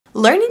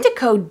Learning to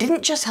code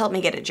didn't just help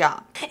me get a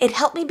job. It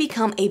helped me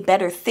become a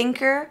better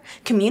thinker,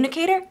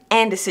 communicator,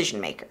 and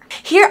decision maker.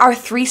 Here are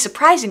 3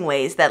 surprising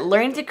ways that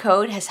learning to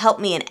code has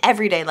helped me in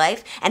everyday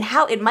life and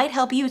how it might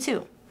help you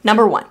too.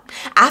 Number 1,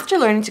 after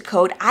learning to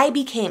code, I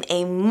became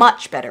a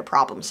much better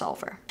problem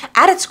solver.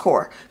 At its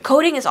core,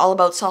 coding is all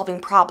about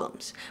solving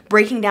problems,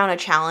 breaking down a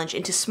challenge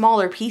into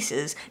smaller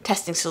pieces,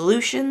 testing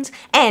solutions,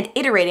 and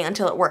iterating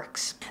until it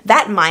works.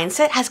 That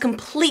mindset has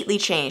completely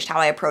changed how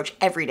I approach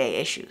everyday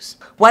issues.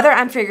 Whether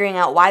I'm figuring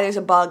out why there's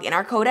a bug in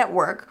our code at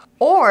work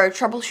or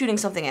troubleshooting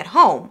something at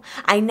home,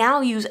 I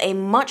now use a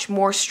much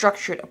more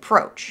structured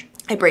approach.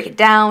 I break it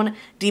down,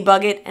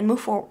 debug it, and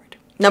move forward.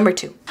 Number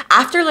 2,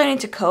 after learning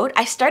to code,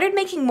 I started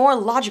making more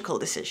logical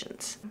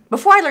decisions.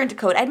 Before I learned to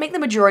code, I'd make the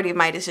majority of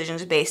my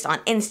decisions based on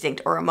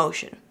instinct or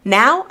emotion.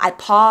 Now, I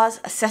pause,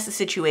 assess the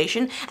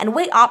situation, and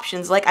weigh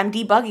options like I'm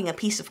debugging a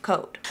piece of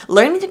code.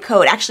 Learning to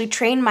code actually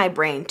trained my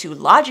brain to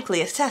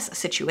logically assess a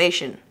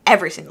situation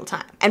every single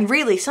time. And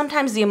really,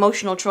 sometimes the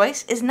emotional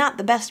choice is not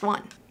the best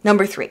one.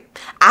 Number 3,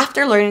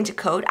 after learning to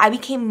code, I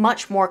became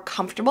much more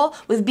comfortable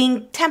with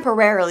being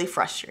temporarily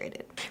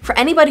frustrated. For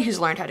anybody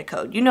who's learned how to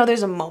code, you know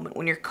there's a moment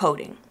when you're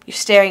coding. You're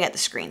staring at the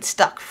screen,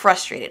 stuck,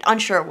 frustrated,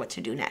 unsure of what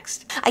to do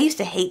next. I used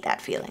to hate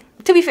that feeling.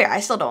 To be fair,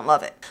 I still don't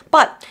love it.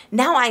 But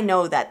now I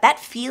know that that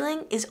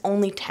feeling is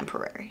only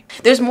temporary.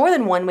 There's more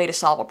than one way to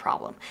solve a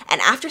problem.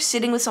 And after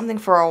sitting with something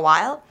for a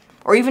while,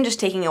 or even just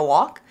taking a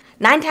walk,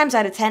 9 times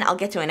out of 10, I'll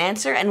get to an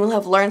answer and we'll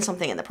have learned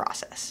something in the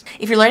process.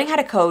 If you're learning how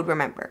to code,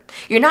 remember,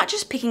 you're not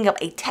just picking up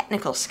a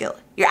technical skill,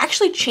 you're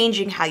actually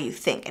changing how you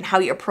think and how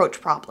you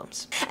approach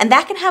problems. And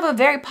that can have a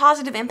very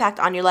positive impact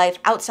on your life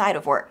outside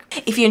of work.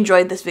 If you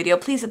enjoyed this video,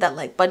 please hit that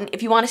like button.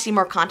 If you want to see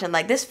more content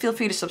like this, feel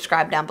free to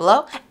subscribe down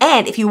below.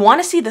 And if you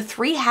want to see the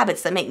 3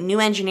 habits that make new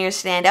engineers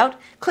stand out,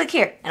 click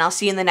here and I'll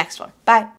see you in the next one. Bye.